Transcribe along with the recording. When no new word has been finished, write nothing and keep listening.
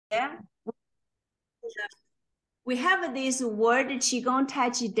Yeah. We have this World Qigong Tai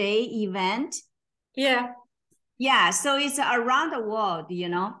Chi Day event. Yeah. Yeah, so it's around the world,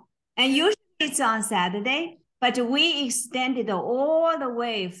 and usually it's on Saturday, but we extended all the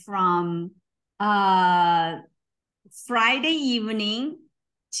way from Friday evening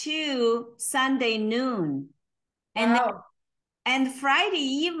to Sunday noon. Wow. And Friday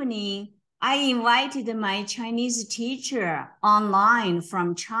evening, I invited my Chinese teacher online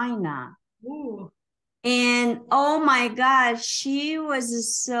from China. Ooh. And oh my God, she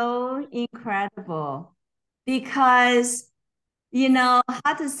was so incredible because,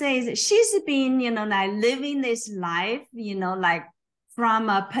 how to say it, she's been, like living this life, like from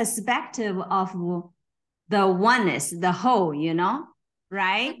a perspective of the oneness, the whole,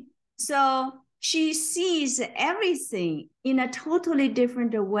 right? So she sees everything in a totally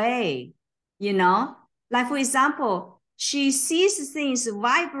different way, Like, for example, she sees things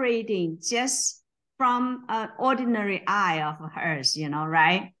vibrating just from an ordinary eye of hers,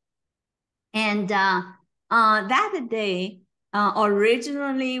 right? And that day,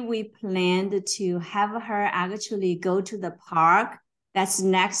 originally we planned to have her actually go to the park that's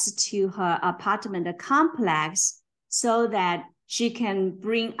next to her apartment complex so that she can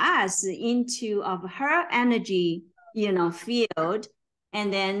bring us into of her energy, field,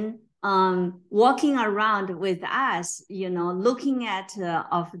 and then walking around with us, looking at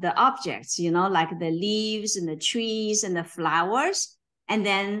of the objects, like the leaves and the trees and the flowers, and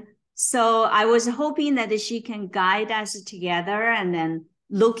then so I was hoping that she can guide us together and then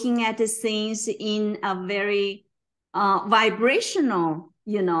looking at the things in a very vibrational,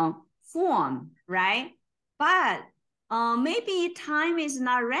 form, right? But maybe time is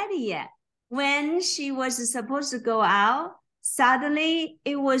not ready yet. When she was supposed to go out, suddenly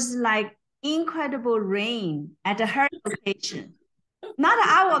it was like incredible rain at her location, not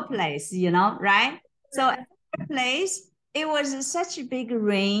our place, right? So at her place, it was such a big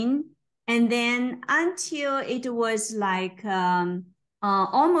rain. And then until it was like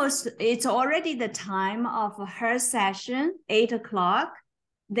almost, it's already the time of her session, 8 o'clock.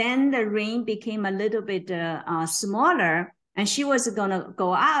 Then the rain became a little bit smaller. And she was going to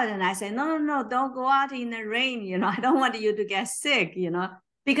go out. And I said, no, no, no, don't go out in the rain. I don't want you to get sick,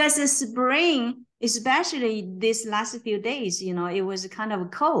 because the spring, especially these last few days, it was kind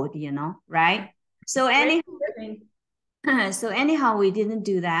of cold, right? So anyhow, we didn't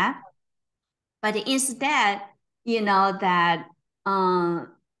do that. But instead, that our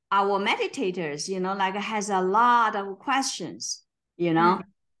meditators, like has a lot of questions, and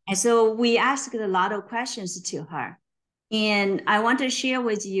so we asked a lot of questions to her. And I want to share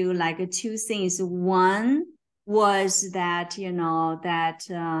with you like two things. One was that,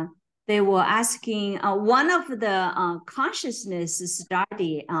 that they were asking one of the consciousness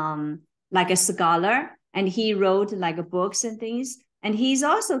study, like a scholar, and he wrote like books and things. And he's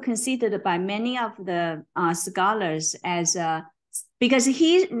also considered by many of the scholars as because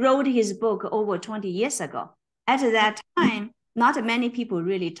he wrote his book over 20 years ago. At that time, not many people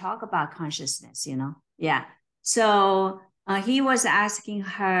really talk about consciousness, Yeah. So he was asking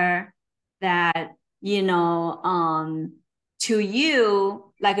her that, to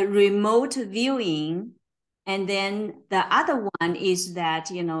you, like a remote viewing. And then the other one is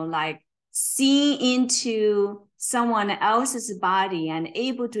that, like seeing into someone else's body and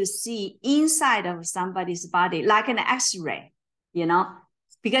able to see inside of somebody's body, like an x-ray,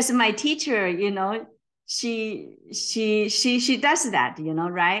 because my teacher, she does that,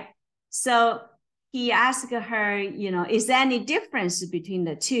 right? So he asked her, is there any difference between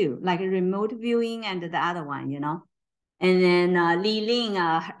the two, like remote viewing and the other one, And then Li Ling,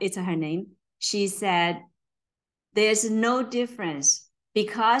 it's her name. She said, there's no difference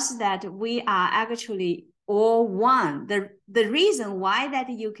because that we are actually all one. The reason why that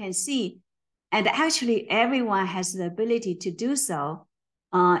you can see, and actually everyone has the ability to do so,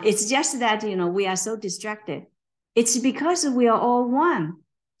 it's just that, we are so distracted. It's because we are all one.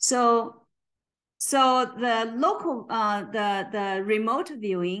 So the local, the remote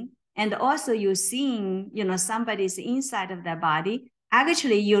viewing, and also you're seeing, somebody's inside of their body.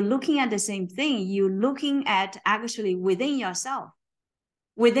 Actually, you're looking at the same thing. You're looking at actually within yourself.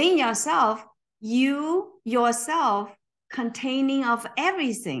 Within yourself, you yourself containing of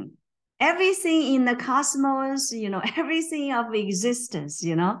everything, everything in the cosmos, everything of existence,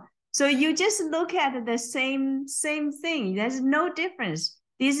 So you just look at the same thing. There's no difference.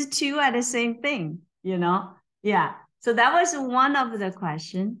 These two are the same thing, Yeah. So that was one of the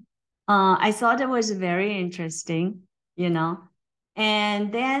question. I thought it was very interesting,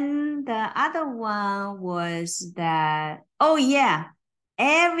 And then the other one was that, oh yeah,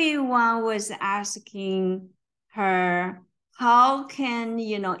 everyone was asking her, how can,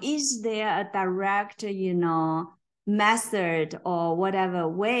 is there a direct, method or whatever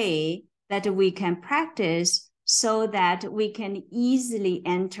way that we can practice so that we can easily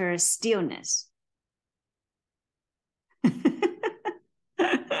enter stillness?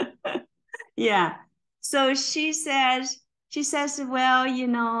 Yeah. So she says,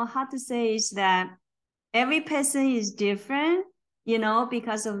 well, how to say is that every person is different,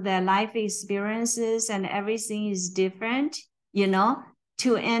 because of their life experiences, and everything is different,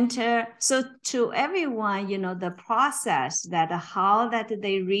 to enter. So to everyone, the process that how that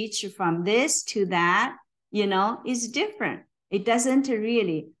they reach from this to that, is different. It doesn't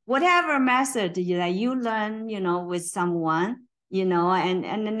really, whatever method that you learn, with someone,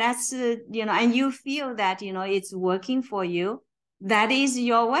 and that's, and you feel that, it's working for you, that is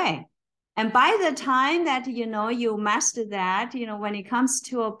your way. And by the time that, you master that, when it comes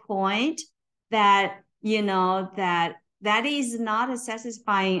to a point that, that is not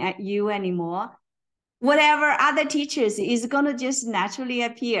satisfying at you anymore, whatever other teachers is going to just naturally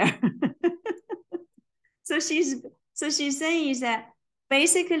appear. So she's saying is that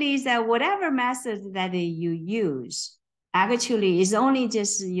basically is that whatever method that you use actually is only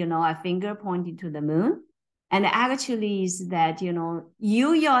just, a finger pointing to the moon. And actually is that,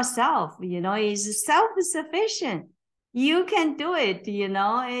 you yourself, is self-sufficient. You can do it,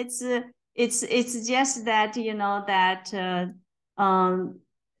 it's just that,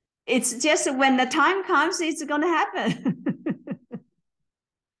 it's just when the time comes, it's going to happen.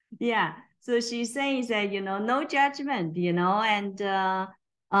 Yeah. So she says that, no judgment, and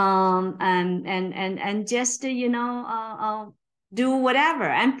just, do whatever.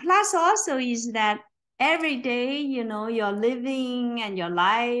 And plus also is that every day, you're living and your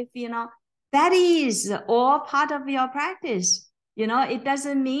life, that is all part of your practice. It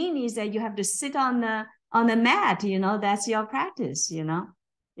doesn't mean is that you have to sit on the mat, that's your practice,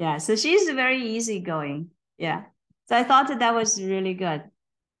 Yeah. So she's very easygoing. Yeah. So I thought that was really good.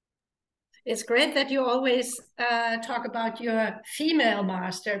 It's great that you always talk about your female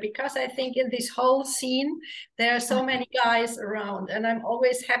master, because I think in this whole scene, there are so many guys around, and I'm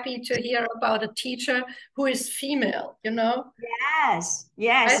always happy to hear about a teacher who is female, Yes,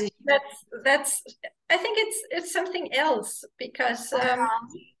 yes. That's I think it's something else, because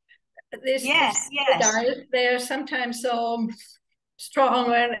these Yes, yes. guys, they're sometimes so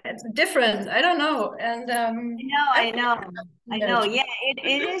strong and different. I don't know. And I know. I know. yes. Yeah,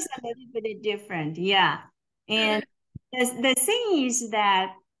 it is a little bit different. Yeah. And the thing is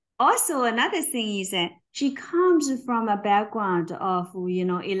that also another thing is that she comes from a background of,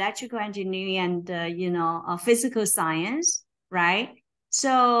 electrical engineering and, physical science, right?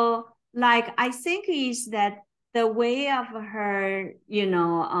 So like, I think is that the way of her,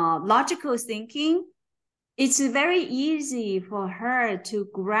 logical thinking, it's very easy for her to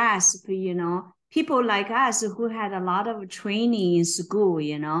grasp, people like us who had a lot of training in school,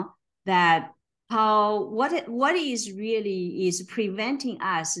 that how what is really is preventing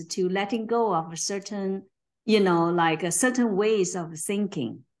us to letting go of certain, like certain ways of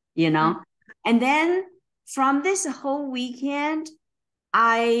thinking, And then from this whole weekend,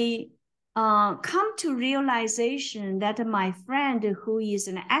 I come to realization that my friend who is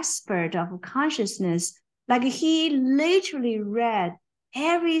an expert of consciousness, like he literally read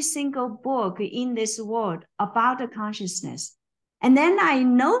every single book in this world about the consciousness. And then I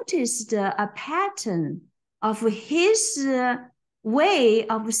noticed a pattern of his way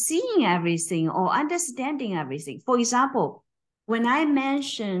of seeing everything or understanding everything. For example, when I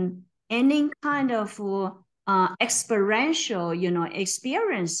mention any kind of experiential,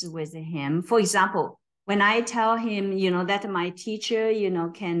 experience with him. For example, when I tell him, that my teacher,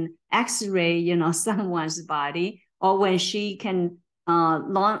 can X-ray, someone's body, or when she can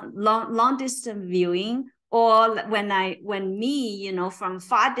long distance viewing, or when me, from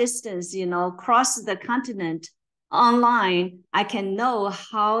far distance, cross the continent online, I can know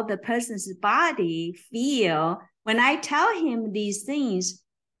how the person's body feel. When I tell him these things,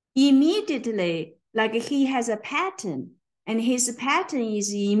 immediately, like he has a pattern, and his pattern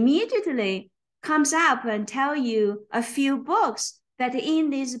is immediately comes up and tell you a few books that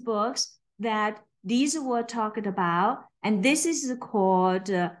in these books that these were talked about, and this is called,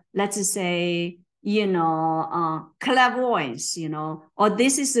 let's say, clairvoyance, or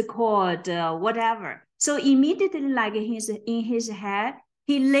this is called whatever. So immediately, like in his head,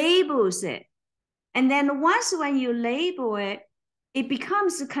 he labels it. And then once when you label it, it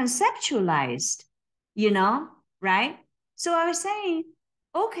becomes conceptualized, right? So I was saying,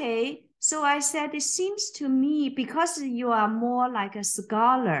 okay, So I said, it seems to me, because you are more like a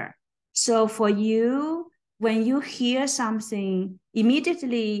scholar, so for you, when you hear something,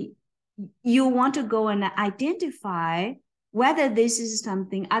 immediately you want to go and identify whether this is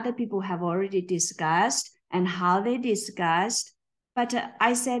something other people have already discussed and how they discussed. But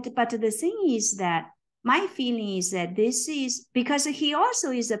I said, but the thing is that my feeling is that this is because he also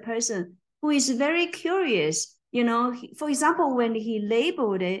is a person who is very curious. You know, for example, when he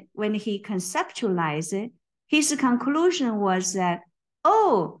labeled it, when he conceptualized it, his conclusion was that,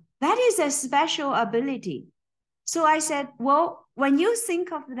 oh, that is a special ability. So I said, well, when you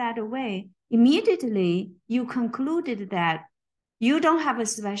think of that way, immediately you concluded that you don't have a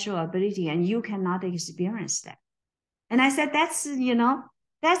special ability and you cannot experience that. And I said, that's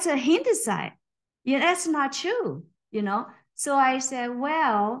a hindsight. Yeah, that's not true. So I said,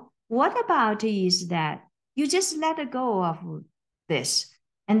 well, what about is that you just let go of this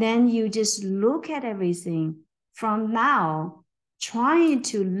and then you just look at everything from now, trying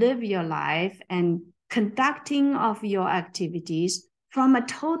to live your life and conducting of your activities from a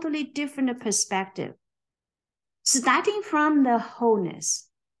totally different perspective, starting from the wholeness,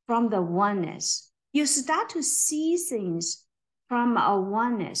 from the oneness. You start to see things from a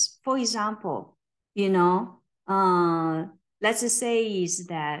oneness. For example, you know, uh, let's say is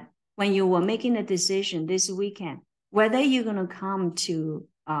that when you were making a decision this weekend, whether you're going to come to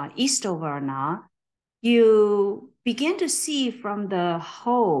Eastover or not, you begin to see from the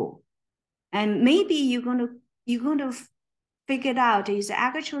whole, and maybe you're going to figure it out is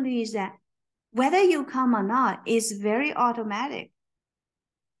actually is that whether you come or not is very automatic.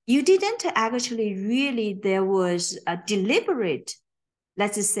 You didn't actually really, there was a deliberate,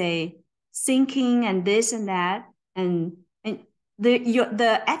 let's say, thinking and this and that. And at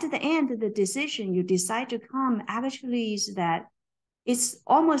the end, the decision you decide to come actually is that it's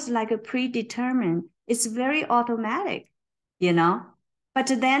almost like a predetermined, it's very automatic. But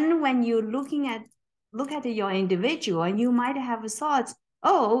then when you're look at your individual, and you might have thoughts,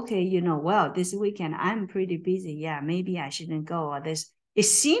 oh, okay, well, this weekend I'm pretty busy. Yeah, maybe I shouldn't go, or this. It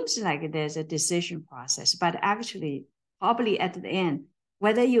seems like there's a decision process, but actually, probably at the end,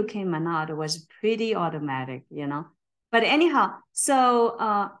 whether you came or not was pretty automatic. But anyhow, so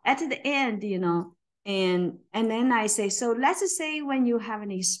at the end, and then I say, so let's say when you have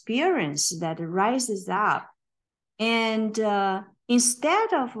an experience that rises up, and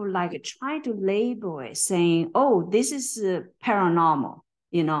instead of like trying to label it, saying, oh, this is paranormal,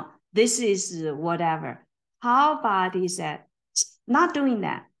 this is whatever. How about is that not doing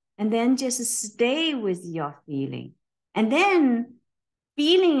that, and then just stay with your feeling, and then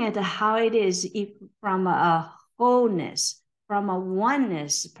feeling it how it is, if from a wholeness, from a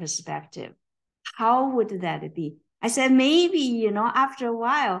oneness perspective, how would that be? I said, maybe, after a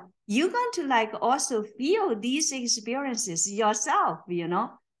while, you're going to like also feel these experiences yourself,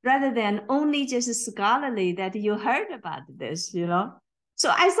 rather than only just scholarly that you heard about this. So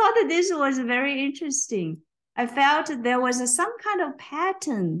I thought that this was very interesting. I felt there was some kind of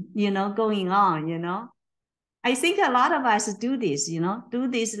pattern, going on. I think a lot of us do this, do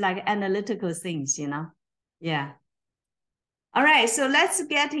these like analytical things. Yeah. All right, so let's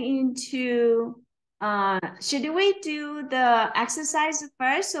get into, should we do the exercise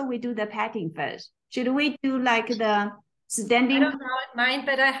first or we do the patting first? Should we do like the I standing? don't mind,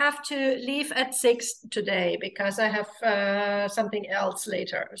 but I have to leave at 6 today because I have something else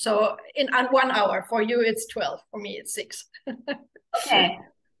later. So in 1 hour, for you it's 12, for me it's 6. Okay,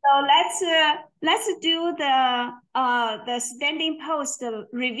 so let's do the standing pose to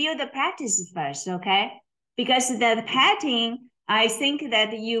review the practice first, okay? Because the patting, I think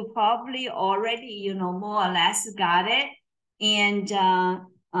that you probably already, more or less got it, and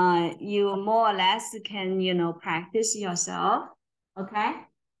you more or less can, practice yourself, okay?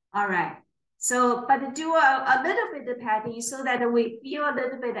 All right. So, but do a little bit of patting so that we feel a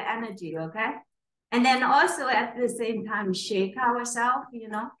little bit of energy, okay? And then also at the same time, shake ourselves,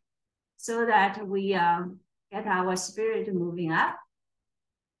 so that we get our spirit moving up.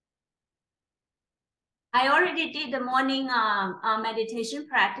 I already did the morning meditation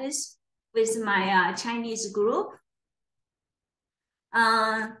practice with my Chinese group.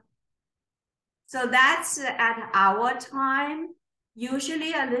 So that's at our time,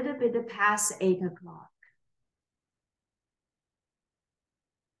 usually a little bit past 8 o'clock.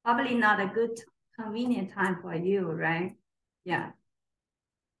 Probably not a good, convenient time for you, right? Yeah.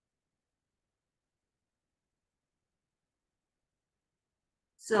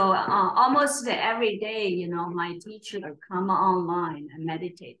 So almost every day, my teacher come online and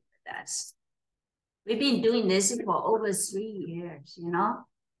meditate with us. We've been doing this for over 3 years.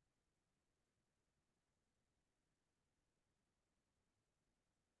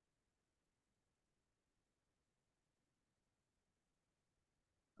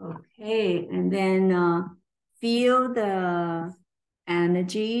 Okay, and then feel the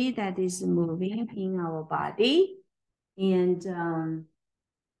energy that is moving in our body. And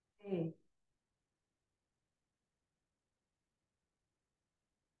okay.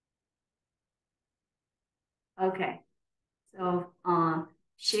 Okay, so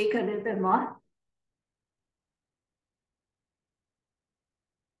shake a little bit more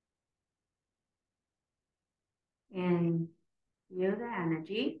and feel the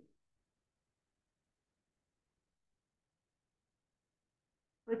energy.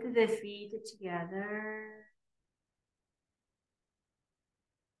 Put the feet together.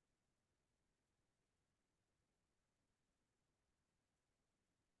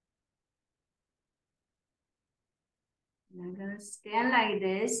 And I'm gonna stand like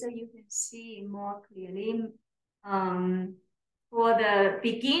this so you can see more clearly. Um, for the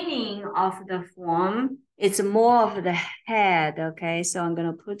beginning of the form, it's more of the head, okay? So I'm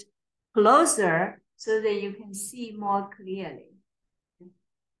gonna put closer so that you can see more clearly.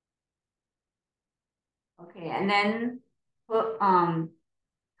 Okay, and then put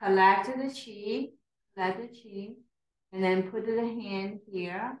collect the chi, and then put the hand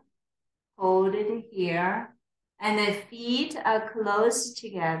here, hold it here, and the feet are close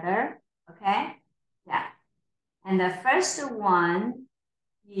together, okay? Yeah. And the first one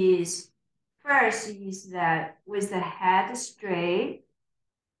is that with the head straight,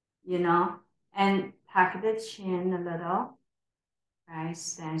 and tuck the chin a little, right?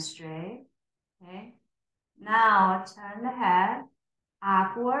 Stand straight, okay? Now turn the head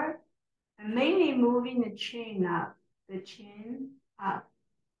upward and mainly moving the chin up,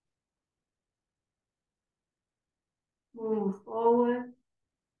 move forward.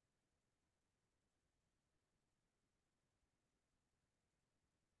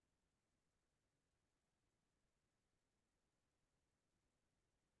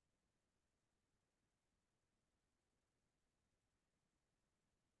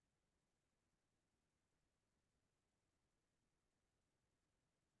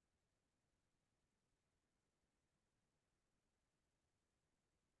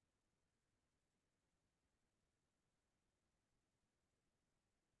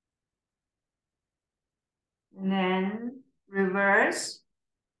 And then reverse,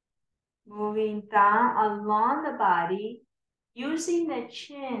 moving down along the body, using the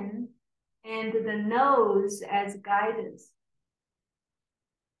chin and the nose as guidance.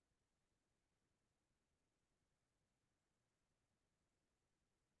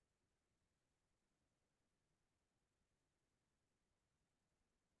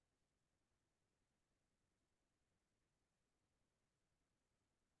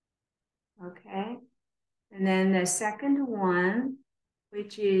 Okay. And then the second one,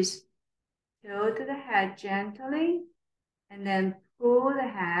 which is tilt the head gently and then pull the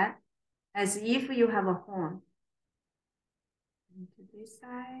head as if you have a horn. Into this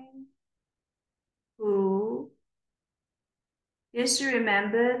side, pull. Just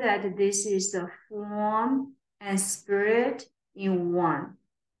remember that this is the form and spirit in one.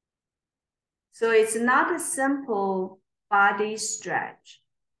 So it's not a simple body stretch.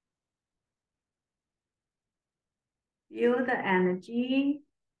 Feel the energy,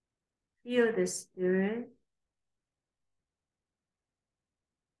 feel the spirit.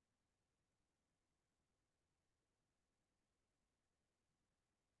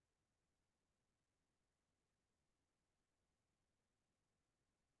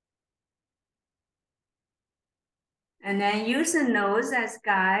 And then use the nose as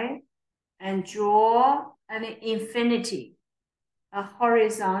guide and draw an infinity, a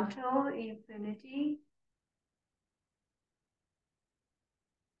horizontal infinity.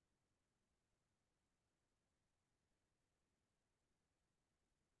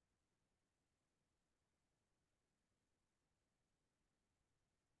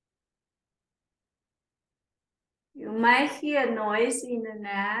 You might hear noise in the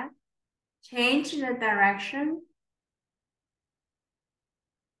neck. Change the direction.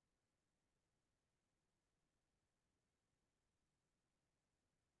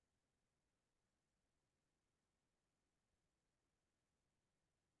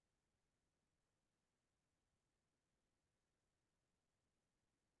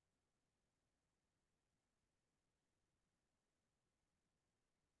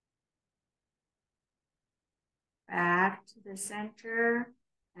 Back to the center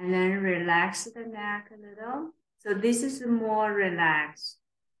and then relax the neck a little. So this is more relaxed,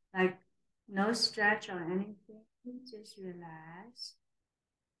 like no stretch or anything, just relax.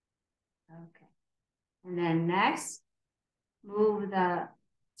 Okay. And then next, move the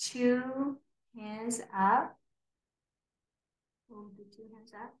two hands up, Hold the two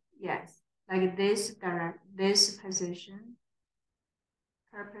hands up. Yes, like this position,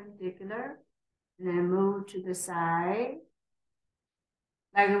 perpendicular, and then move to the side,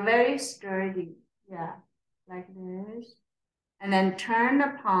 like very sturdy. Yeah, like this, and then turn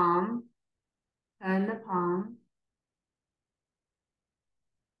the palm. Turn the palm.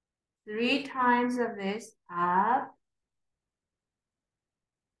 3 times of this up.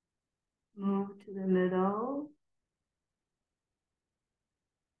 Move to the middle.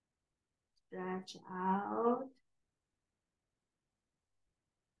 Stretch out.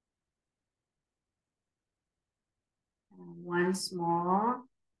 And once more.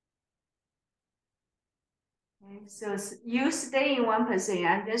 Okay, so you stay in one position.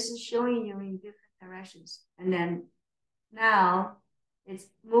 I'm just showing you in different directions. And then now it's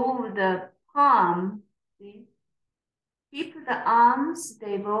move the palm. See? Keep the arm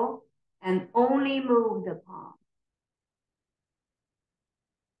stable and only move the palm.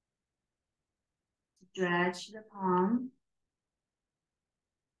 Stretch the palm.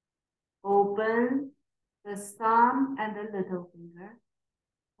 Open the thumb and the little finger.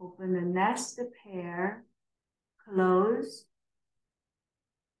 Open the next pair. Close.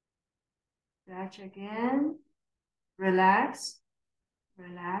 Stretch again. Relax.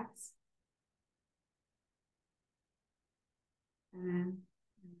 Relax. And then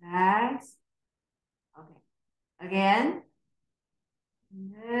relax. Okay. Again.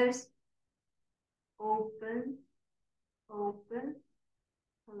 This. Open. Open.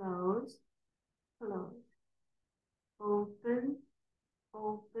 Close. Close. Open.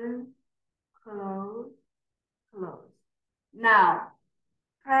 Open. Close. Close. Now,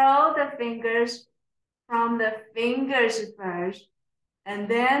 curl the fingers from the fingers first, and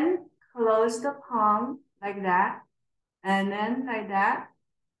then close the palm like that, and then like that,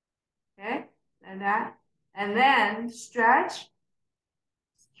 okay, like that, and then stretch,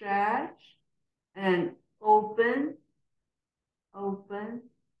 stretch, and open, open,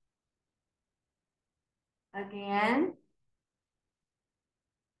 again.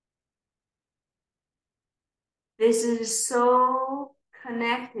 This is so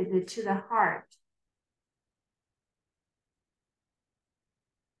connected to the heart.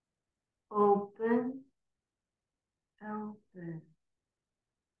 Open, open,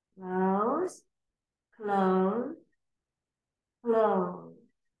 close, close, close,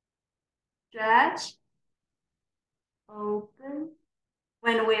 stretch, open.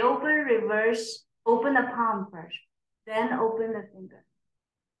 When we open, reverse, open the palm first, then open the finger.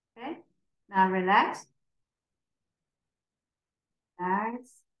 Okay? Now relax. Relax.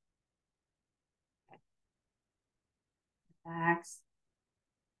 Relax.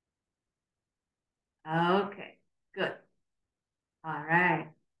 Okay, good. All right.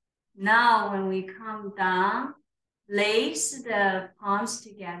 Now when we come down, lace the palms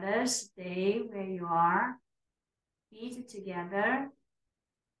together, stay where you are, feet together,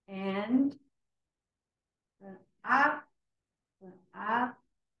 and up,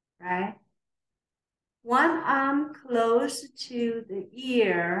 right? One arm close to the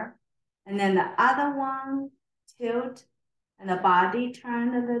ear, and then the other one tilt, and the body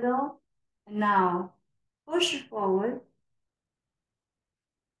turn a little. And now push forward.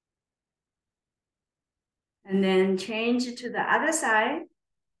 And then change to the other side.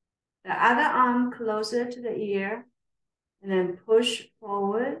 The other arm closer to the ear, and then push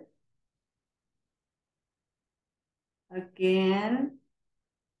forward. Again.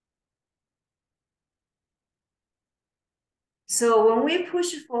 So when we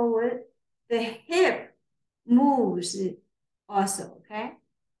push forward, the hip moves also, okay?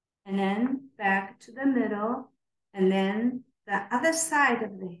 And then back to the middle, and then the other side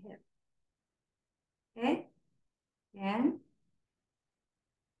of the hip. Okay? Again.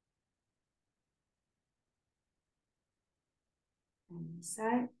 And this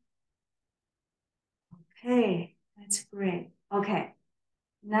side. Okay, that's great. Okay.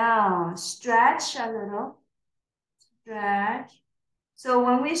 Now stretch a little. Stretch. So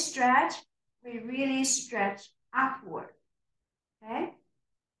when we stretch, we really stretch upward. Okay?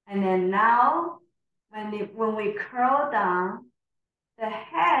 And then now, when we curl down, the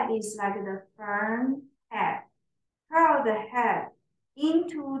head is like the firm head. Curl the head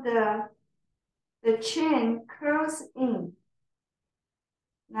into the chin curls in.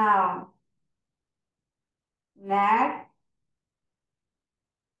 Now, neck,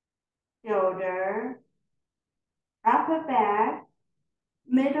 shoulder, upper back,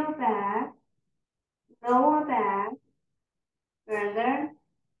 middle back, lower back, further.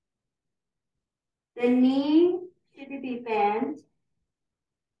 The knee should be bent,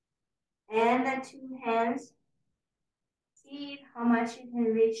 and the two hands feet, how much you can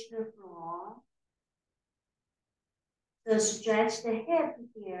reach the floor. So stretch the hip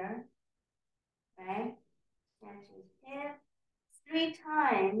here, right? Stretch the hip 3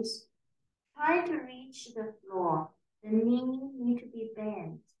 times. Try to reach the floor. The knee need to be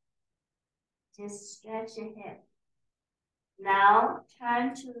bent. Just stretch the hip. Now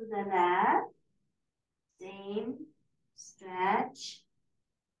turn to the left. Same stretch.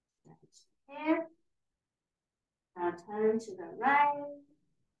 Stretch the hip. Now turn to the right.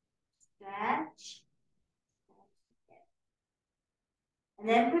 Stretch. And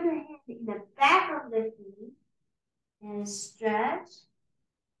then put the hand in the back of the feet and stretch,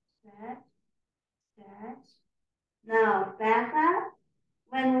 stretch, stretch. Now back up.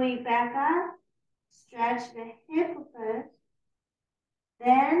 When we back up, stretch the hip first,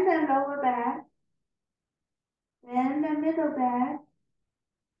 then the lower back, then the middle back,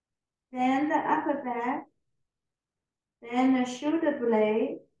 then the upper back, then the shoulder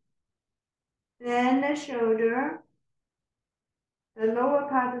blade, then the shoulder, the lower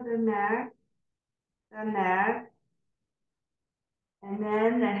part of the neck, and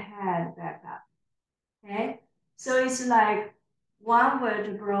then the head back up. Okay? So it's like one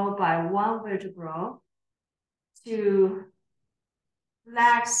vertebral by one vertebral to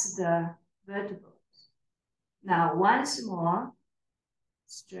flex the vertebrae. Now once more,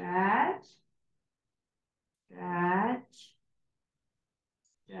 stretch, stretch,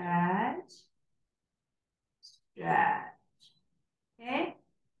 stretch, stretch. Okay?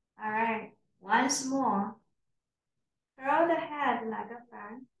 All right. Once more. Curl the head like a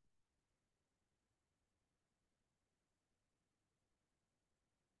fan.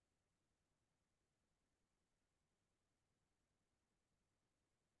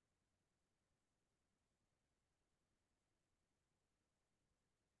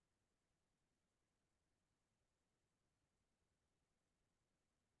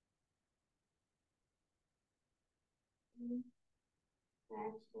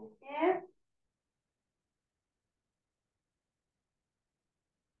 Stretch the hip.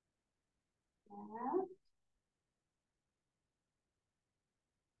 Left.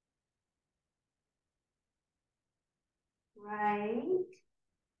 Right.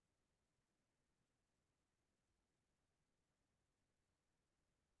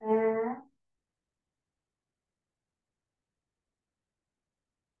 Left.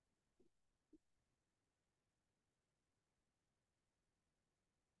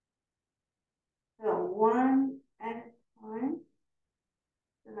 So one at a time.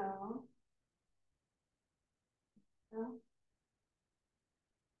 Slow. Slow.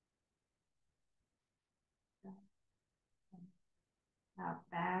 Slow. Now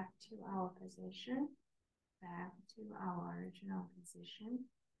back to our position. Back to our original position.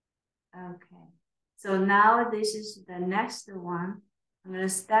 Okay. So now this is the next one. I'm going to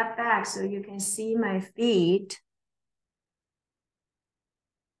step back so you can see my feet.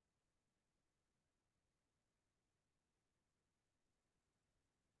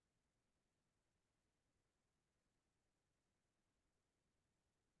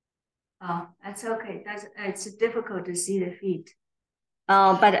 Oh, that's okay. It's difficult to see the feet.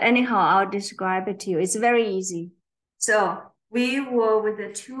 But anyhow, I'll describe it to you. It's very easy. So we were with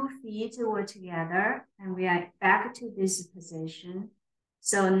the 2 feet were together and we are back to this position.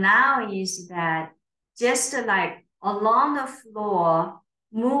 So now is that just like along the floor,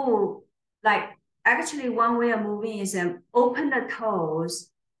 move, like actually one way of moving is open the toes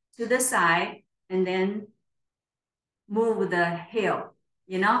to the side and then move the heel,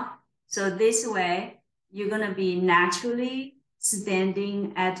 you know? So this way, you're gonna be naturally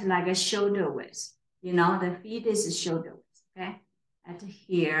standing at like a shoulder width. You know, the feet is shoulder width, okay? At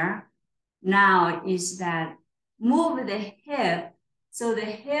here. Now is that move the hip. So the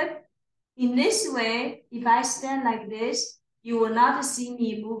hip, in this way, if I stand like this, you will not see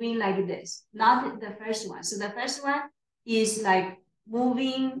me moving like this, not the first one. So the first one is like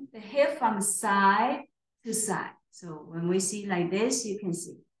moving the hip from side to side. So when we see like this, you can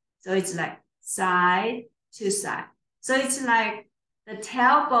see. So it's like side to side. So it's like the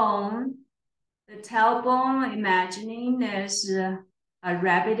tailbone, imagining there's a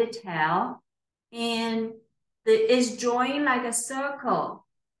rabbit tail, and it's drawing like a circle.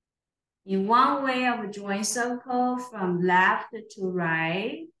 In one way of drawing circle from left to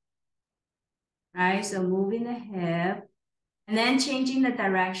right, right? So moving the hip, and then changing the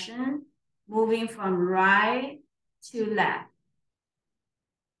direction, moving from right to left.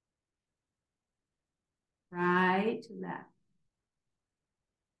 Right to left.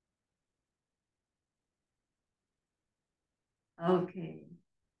 Okay,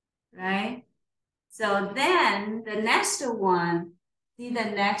 right? So then the next one, see the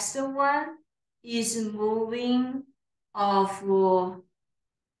next one is moving of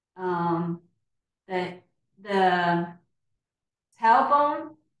the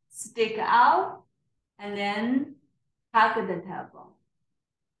tailbone stick out and then hug the tailbone.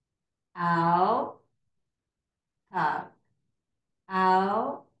 Out, hug,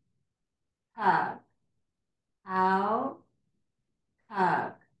 out, hug, out,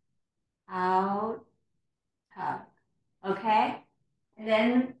 hug, out, hug. Okay? And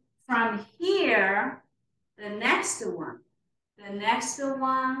then from here, the next one.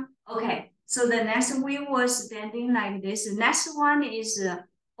 Okay. So the next we were standing like this. The next one is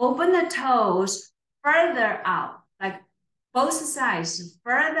open the toes further out, like both sides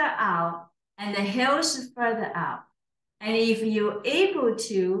further out, and the heels further out. And if you're able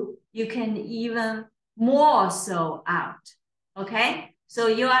to, you can even more so out. Okay, so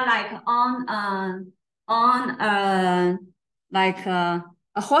you are like like a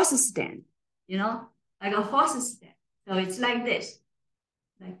horse stand, you know, like a horse stand. So it's like this,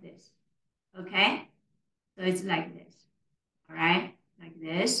 like this. Okay, so it's like this. All right, like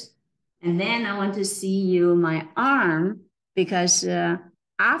this. And then I want to see you my arm because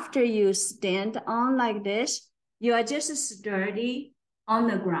after you stand on like this, you are just sturdy on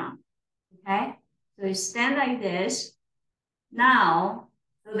the ground. Okay, so you stand like this. Now,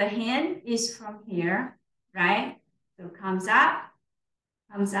 so the hand is from here, right? So comes up,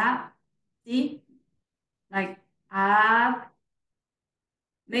 see, like up,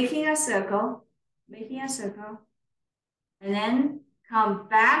 making a circle, and then come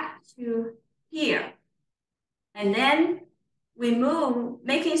back to here. And then we move,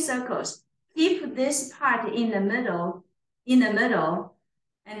 making circles. Keep this part in the middle, and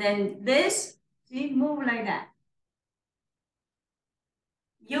then this, see, move like that.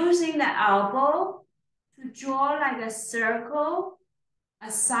 Using the elbow to draw like a circle,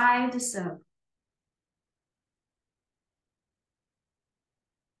 a side circle.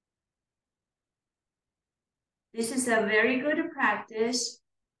 This is a very good practice,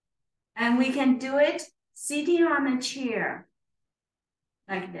 and we can do it sitting on a chair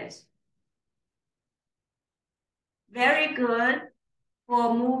like this. Very good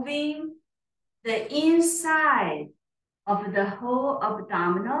for moving the inside of the whole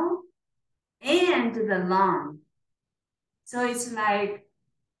abdominal and the lung. So it's like,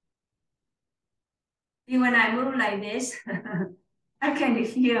 when I move like this, I can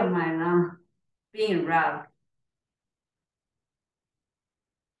feel my lung being rubbed.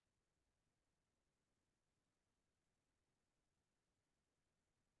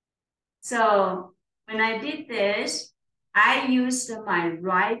 So when I did this, I used my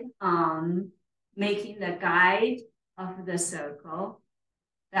right arm making the guide of the circle.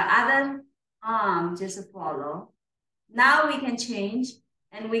 The other arm just follow. Now we can change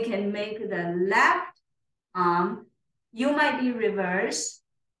and we can make the left arm. You might be reversed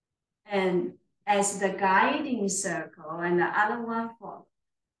and as the guiding circle and the other one follow.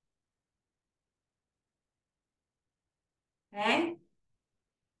 Okay?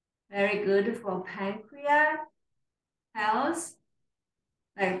 Very good for pancreas health,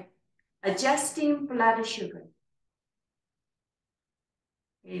 like adjusting blood sugar.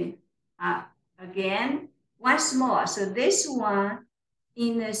 Okay. Again, once more. So this one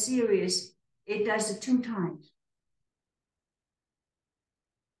in the series, it does 2 times.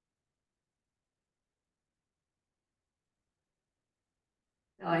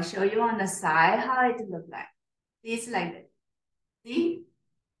 So I show you on the side how it looks like. It's like this. See?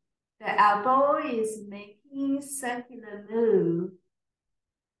 The elbow is making circular move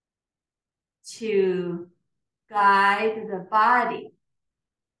to guide the body.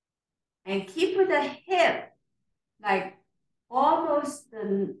 And keep the hip like almost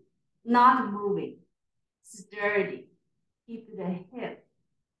not moving, sturdy. Keep the hip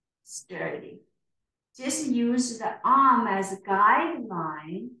sturdy. Just use the arm as a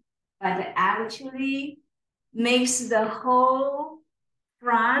guideline, but actually makes the whole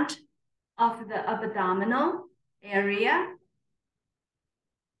front of the abdominal area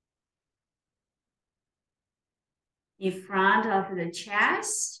in front of the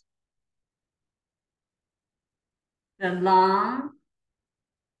chest, the lung,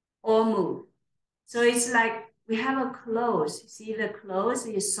 all move. So it's like we have a clothes. See, the clothes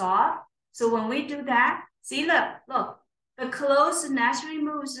is soft. So when we do that, see, look, the clothes naturally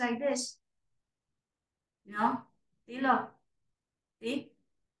moves like this. You know, see, look, see.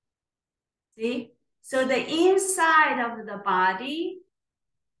 So the inside of the body,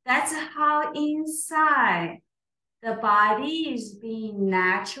 that's how inside the body is being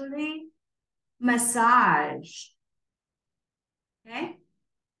naturally massage. Okay,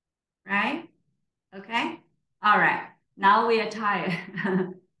 right? Okay, all right. Now we are tired.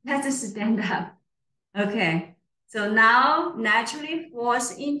 Let's stand up. Okay, so now naturally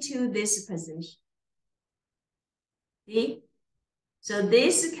force into this position. See? So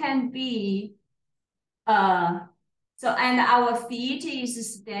this can be, so and our feet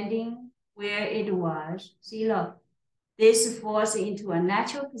is standing where it was. See, look, this falls into a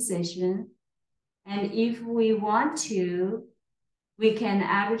natural position. And if we want to, we can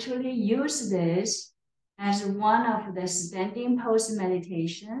actually use this as one of the standing pose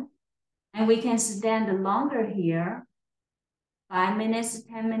meditation. And we can stand longer here, 5 minutes,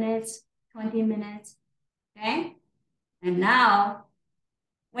 10 minutes, 20 minutes, okay? And now,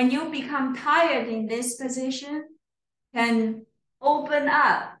 when you become tired in this position, can open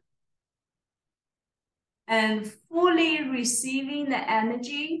up and fully receiving the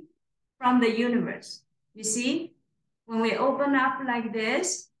energy from the universe. You see, when we open up like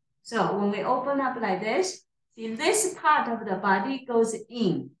this, so when we open up like this, see this part of the body goes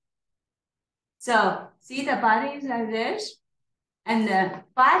in. So see the body is like this, and the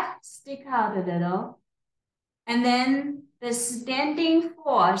butt stick out a little, and then the standing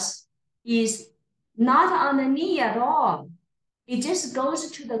force is not on the knee at all. It just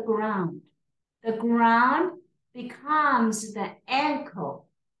goes to the ground. The ground becomes the ankle.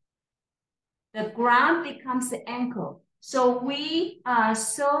 The ground becomes the ankle. So we are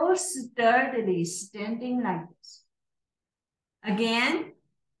so sturdily standing like this. Again,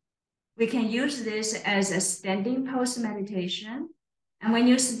 we can use this as a standing pose meditation. And when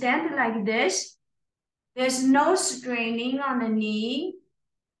you stand like this, there's no straining on the knee.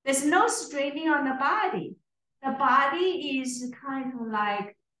 There's no straining on the body. The body is kind of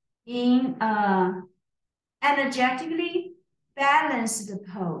like in a energetically balanced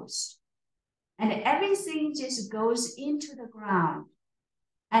pose. And everything just goes into the ground.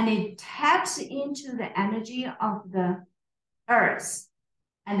 And it taps into the energy of the earth.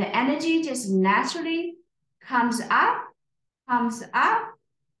 And the energy just naturally comes up,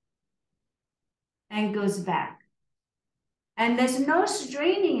 and goes back. And there's no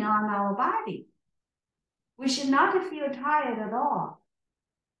straining on our body. We should not feel tired at all.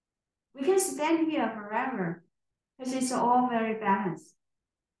 We can stand here forever because it's all very balanced.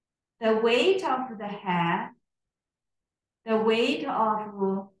 The weight of the head, the weight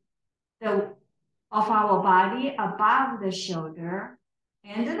of our body above the shoulder,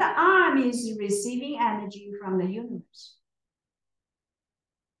 and the arm is receiving energy from the universe.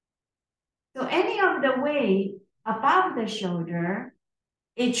 So any of the weight above the shoulder,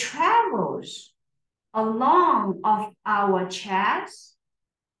 it travels along of our chest,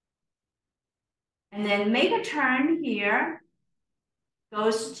 and then make a turn here,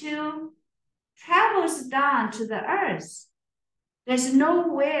 travels down to the earth. There's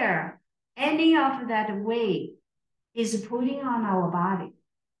nowhere any of that weight is putting on our body.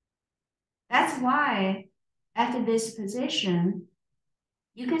 That's why at this position,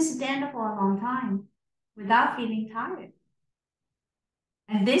 you can stand for a long time without feeling tired.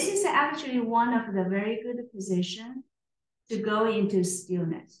 And this is actually one of the very good positions to go into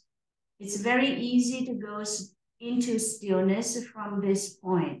stillness. It's very easy to go into stillness from this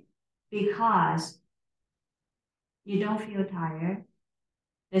point because you don't feel tired.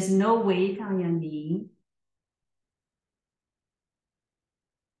 There's no weight on your knee.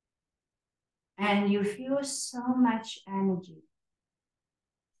 And you feel so much energy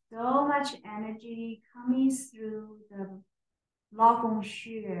coming through the Gong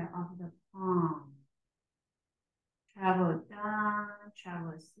of the palm. Travel down,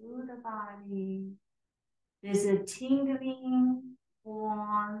 travel through the body. There's a tingling,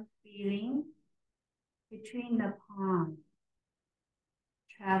 warm feeling between the palm.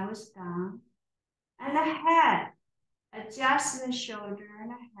 Travels down. And the head. Adjust the shoulder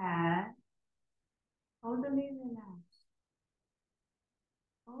and the head. Totally relaxed.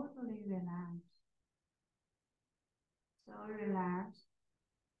 Totally relaxed. So relaxed.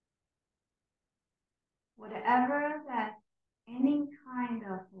 Whatever that any kind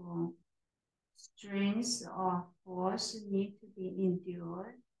of strength or force need to be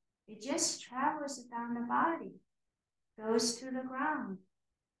endured, it just travels down the body, goes to the ground.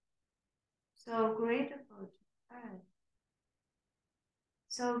 So grateful to earth.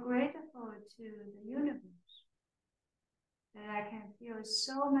 So grateful to the universe that I can feel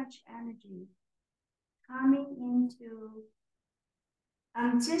so much energy coming into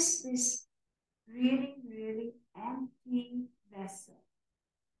just this really, really empty vessel,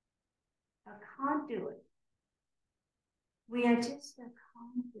 a conduit. We are just a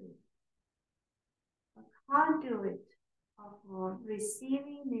conduit. conduit of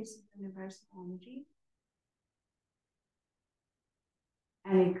receiving this universal energy.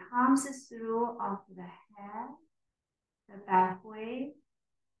 And it comes through of the head, the back way.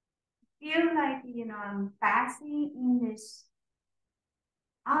 Feel like, I'm basking in this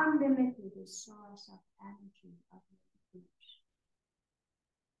unlimited source of energy of the universe.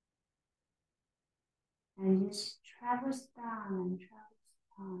 And just travels down and travels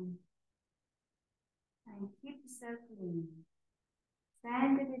down. And keep circling.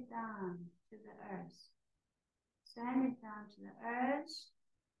 Send it down to the earth. Send it down to the earth.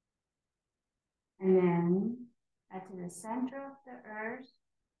 And then at the center of the earth,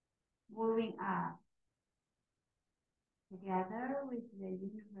 moving up together with the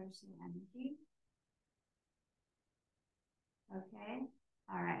universal energy. Okay,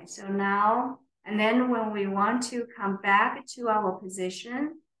 all right, so now, and then when we want to come back to our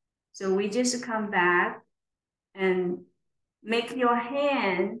position, so we just come back and make your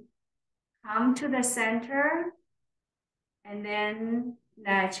hand come to the center and then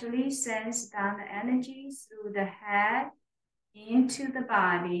naturally sends down the energy through the head into the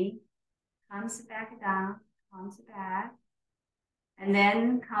body, comes back down, comes back, and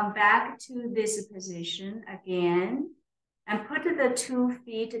then come back to this position again and put the 2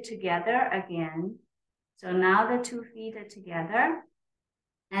 feet together again. So now the 2 feet are together.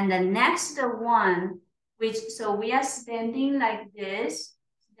 And the next one, so we are standing like this.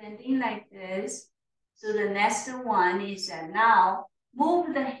 So the next one is now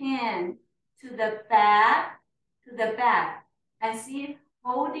move the hand to the back, and see,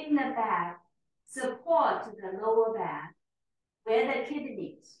 holding the back, support the lower back, where the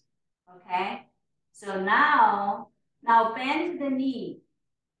kidneys, okay? So now bend the knee,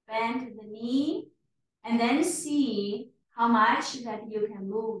 and then see how much that you can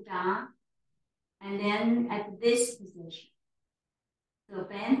move down, and then at this position. So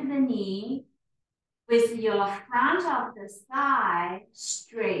bend the knee with your front of the thigh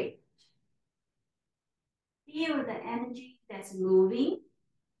straight. Feel the energy that's moving.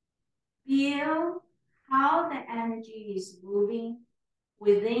 Feel how the energy is moving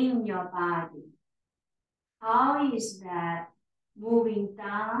within your body. How is that moving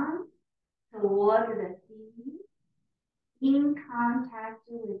down toward the feet, in contact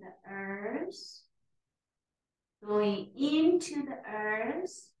with the earth, going into the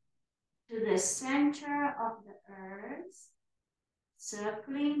earth, to the center of the earth,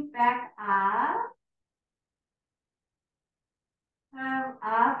 circling back up, curve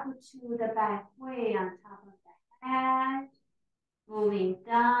up to the back way on top of the head, moving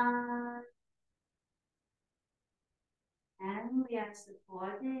down, and we are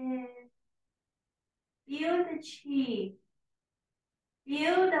supported. Feel the chi,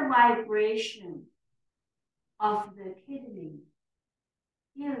 feel the vibration of the kidney.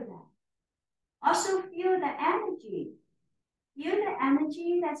 Feel that. Also feel the energy. Feel the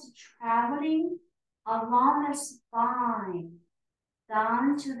energy that's traveling along the spine,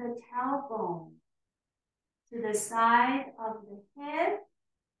 down to the tailbone, to the side of the hip,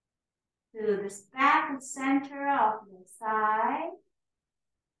 to the back center of the thigh,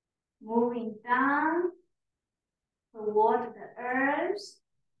 moving down toward the earth,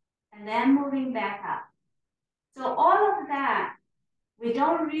 and then moving back up. So all of that, we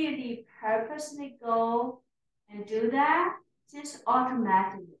don't really purposely go and do that, just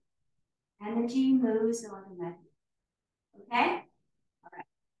automatically. Energy moves automatically. Okay? All right.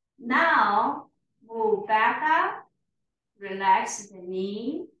 Now, move back up, relax the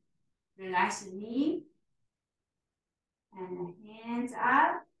knee, and the hands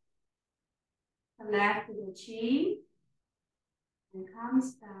up, collect the chi, and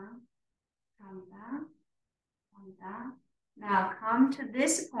comes down, come down, come down. Now come to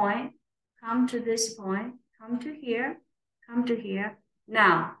this point, come to here, come to here.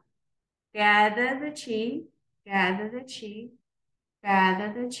 Now, gather the chi, gather the chi, gather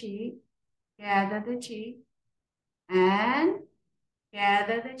the chi, gather the chi, and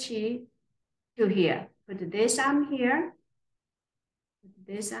gather the chi to here. Put this arm here, put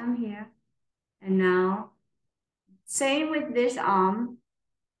this arm here, and now same with this arm.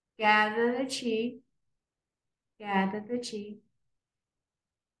 Gather the chi, gather the chi.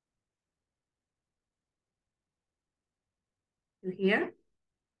 To here,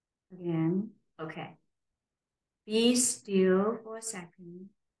 again, okay. Be still for a second.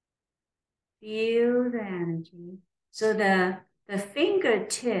 Feel the energy. So the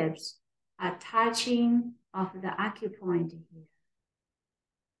fingertips are touching of the acupoint here.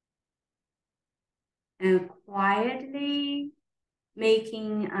 And quietly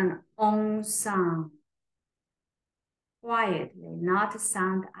making an om sound. quietly, not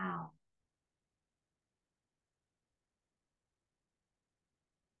sound out.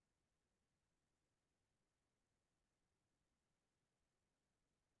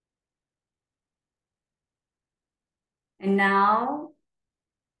 And now,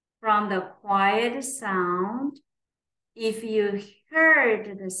 from the quiet sound, if you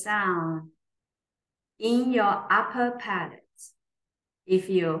heard the sound in your upper palate, if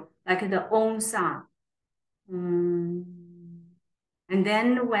you like the Om sound, and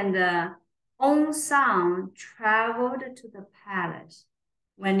then when the Om sound traveled to the palate,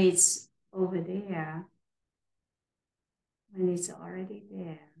 when it's over there, when it's already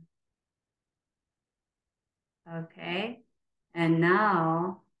there, okay? And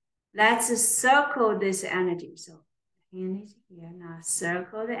now let's circle this energy. So hand is here. Now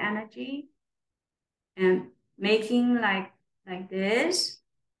circle the energy and making like this.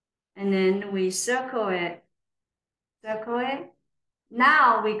 And then we circle it. Circle it.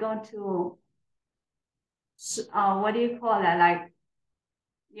 Now we're going to what do you call that? Like,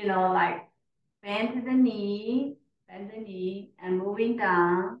 like bend the knee and moving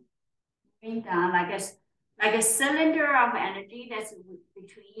down like a cylinder of energy that's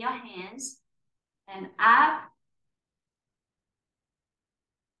between your hands and up.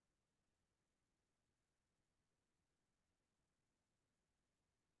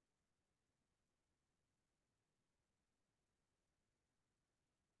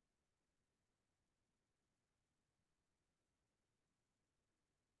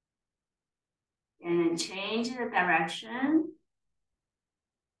 And then change the direction.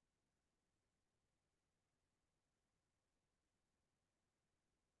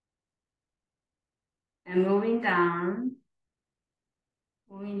 And moving down,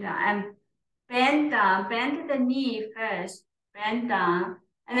 and bend the knee first, bend down,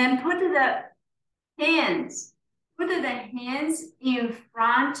 and then put the hands in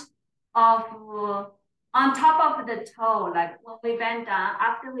front of, on top of the toe, like when we bend down,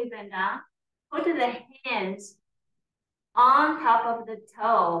 after we bend down, put the hands on top of the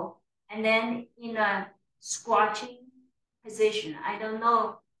toe, and then in a squatching position. I don't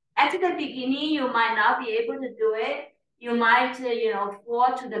know. At the beginning, you might not be able to do it. You might,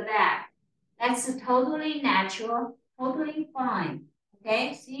 fall to the back. That's totally natural, totally fine.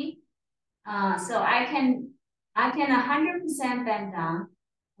 Okay, see? So I can 100% bend down.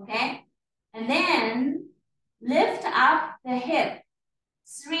 Okay, and then lift up the hip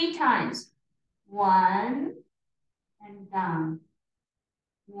 3 times. One and down.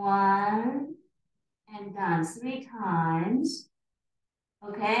 One and down 3 times.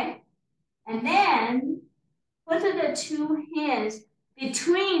 Okay, and then put the 2 hands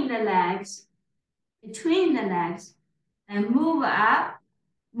between the legs, and move up,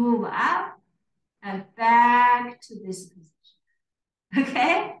 and back to this position.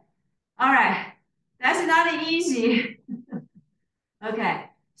 Okay, all right, that's not easy. Okay,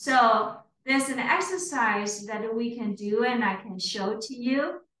 so there's an exercise that we can do, and I can show to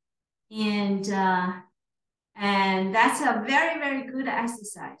you, and that's a very, very good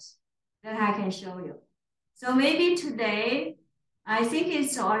exercise that I can show you. So maybe today, I think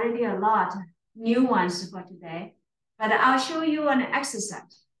it's already a lot new ones for today, but I'll show you an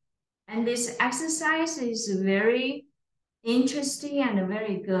exercise. And this exercise is very interesting and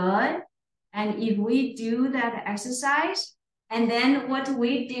very good. And if we do that exercise, and then what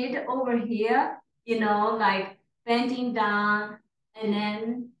we did over here, like bending down and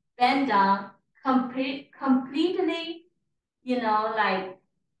then bend down, completely, in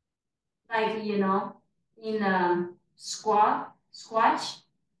a squat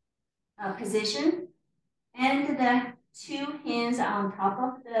position, and the 2 hands on top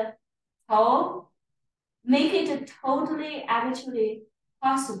of the toe, make it totally actually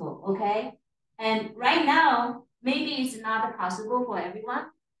possible, okay? And right now, maybe it's not possible for everyone,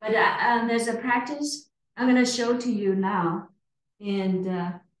 but there's a practice I'm gonna show to you now,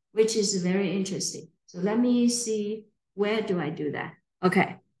 and which is very interesting. So let me see, where do I do that?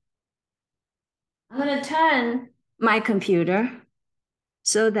 Okay. I'm gonna turn my computer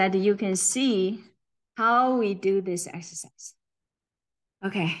so that you can see how we do this exercise.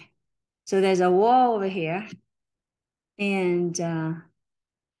 Okay, so there's a wall over here, and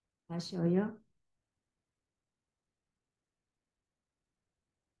I'll show you.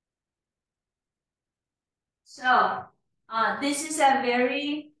 So this is a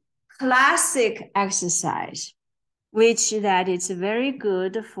very classic exercise, which that is very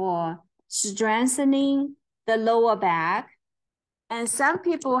good for strengthening the lower back. And some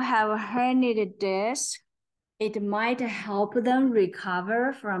people have herniated disc. It might help them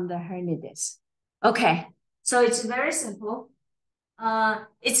recover from the herniated disc. Okay, So it's very simple.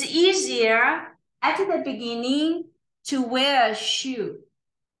 It's easier at the beginning to wear a shoe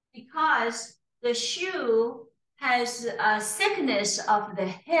because the shoe has a thickness of the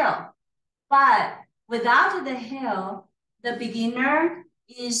heel, but without the heel, the beginner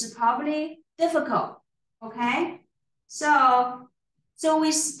is probably difficult. Okay, so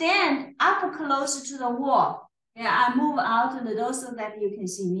we stand up close to the wall. Yeah, I move out a little so that you can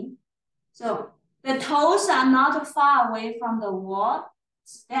see me. So the toes are not far away from the wall.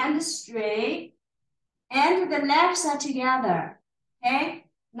 Stand straight, and the legs are together. Okay.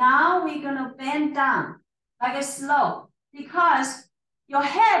 Now we're gonna bend down like a slow because your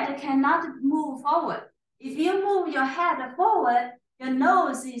head cannot move forward. If you move your head forward, your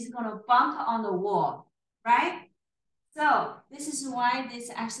nose is gonna bump on the wall, right? So this is why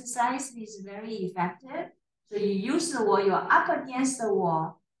this exercise is very effective. So you use the wall, you're up against the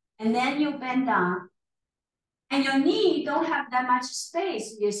wall, and then you bend down. And your knee don't have that much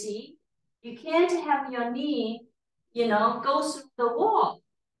space, you see. You can't have your knee, go through the wall.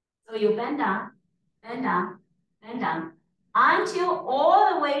 So you bend down, bend down, bend down, until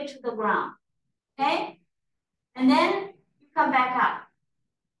all the way to the ground, okay? And then you come back up.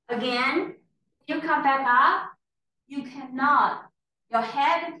 Again, you come back up, you cannot, your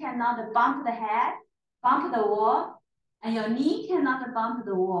head cannot bump the head, bump the wall, and your knee cannot bump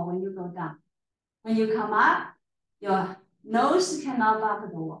the wall when you go down. When you come up, your nose cannot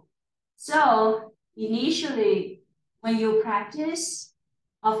bump the wall. So initially, when you practice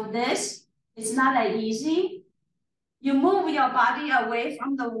of this, it's not that easy. You move your body away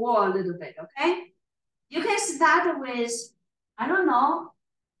from the wall a little bit, okay? You can start with, I don't know,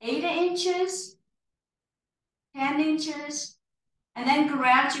 8 inches, 10 inches, and then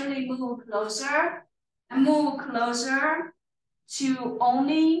gradually move closer and move closer to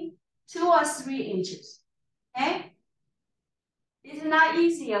only 2 or 3 inches, okay? It's not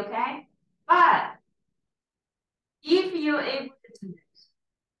easy, okay? But if you're able to do this,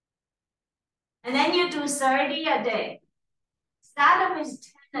 and then you do 30 a day, start with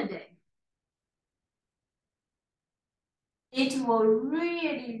 10 a day, it will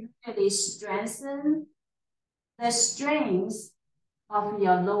really, really strengthen the strength of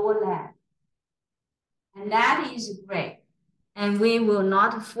your lower leg. And that is great. And we will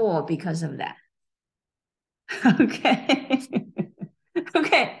not fall because of that. Okay.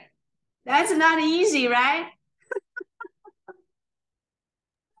 Okay. That's not easy, right?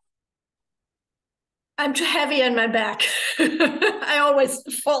 I'm too heavy on my back. I always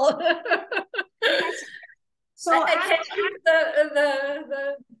fall. So I can keep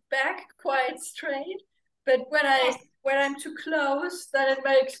the back quite straight, but when I'm too close, then it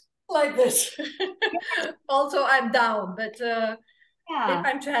makes like this. Also, I'm down, but yeah.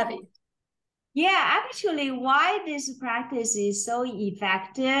 I'm too heavy. Yeah, actually, why this practice is so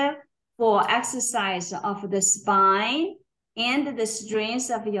effective for exercise of the spine and the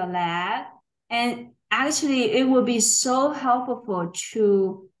strength of your leg. And actually, it will be so helpful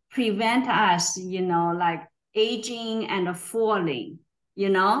to prevent us, like aging and falling, I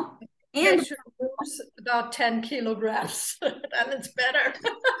And should lose about 10 kilograms, and it's better.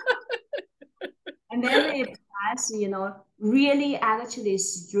 and then it has, really actually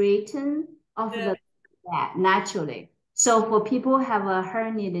straighten of the back naturally. So for people who have a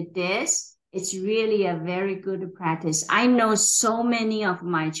herniated disc, it's really a very good practice. I know so many of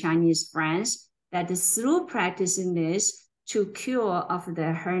my Chinese friends that through practicing this to cure of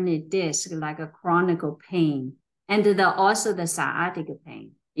the herniated disc, like a chronic pain, and also the sciatic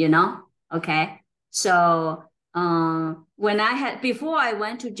pain, okay? So when before I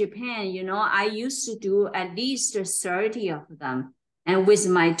went to Japan, I used to do at least 30 of them. And with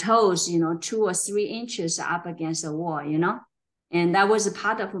my toes, 2 or 3 inches up against the wall, and that was a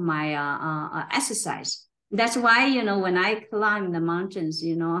part of my exercise. That's why, when I climb the mountains,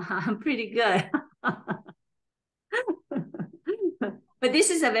 I'm pretty good. But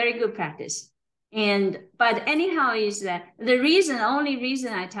this is a very good practice. But anyhow, is that only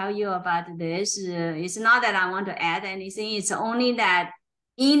reason I tell you about this is not that I want to add anything. It's only that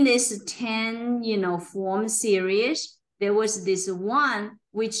in this 10, form series, there was this one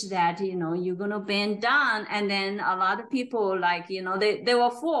which that, you're going to bend down. And then a lot of people like, they will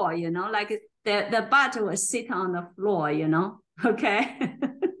fall, like the butt will sit on the floor, okay.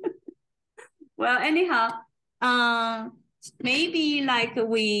 Well, anyhow, maybe like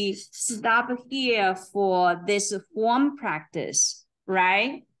we stop here for this form practice,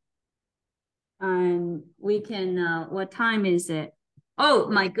 right? And we can, what time is it? Oh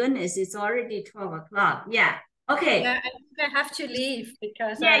my goodness, it's already 12 o'clock. Yeah. Okay. Yeah, I think I have to leave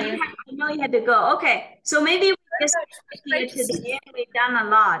because Yeah, I I know you had to go. Okay. So maybe we just it's here great to see today. We've done a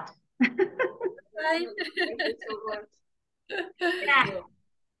lot. you. Thank you so much. Yeah.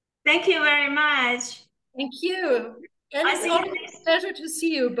 Thank you very much. Thank you. And I'll it's see you always next. a pleasure to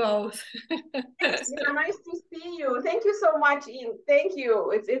see you both. Yeah, nice to see you. Thank you so much, Ian. Thank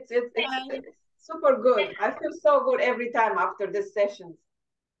you. Bye. It's super good. I feel so good every time after this session.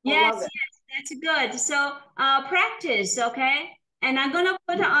 I Yes, love it. that's good. So practice, okay? And I'm gonna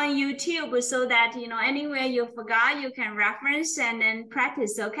put it on YouTube so that anywhere you forgot, you can reference and then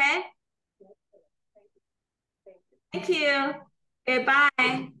practice, okay? Thank you. Thank you. Okay,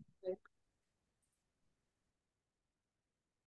 bye.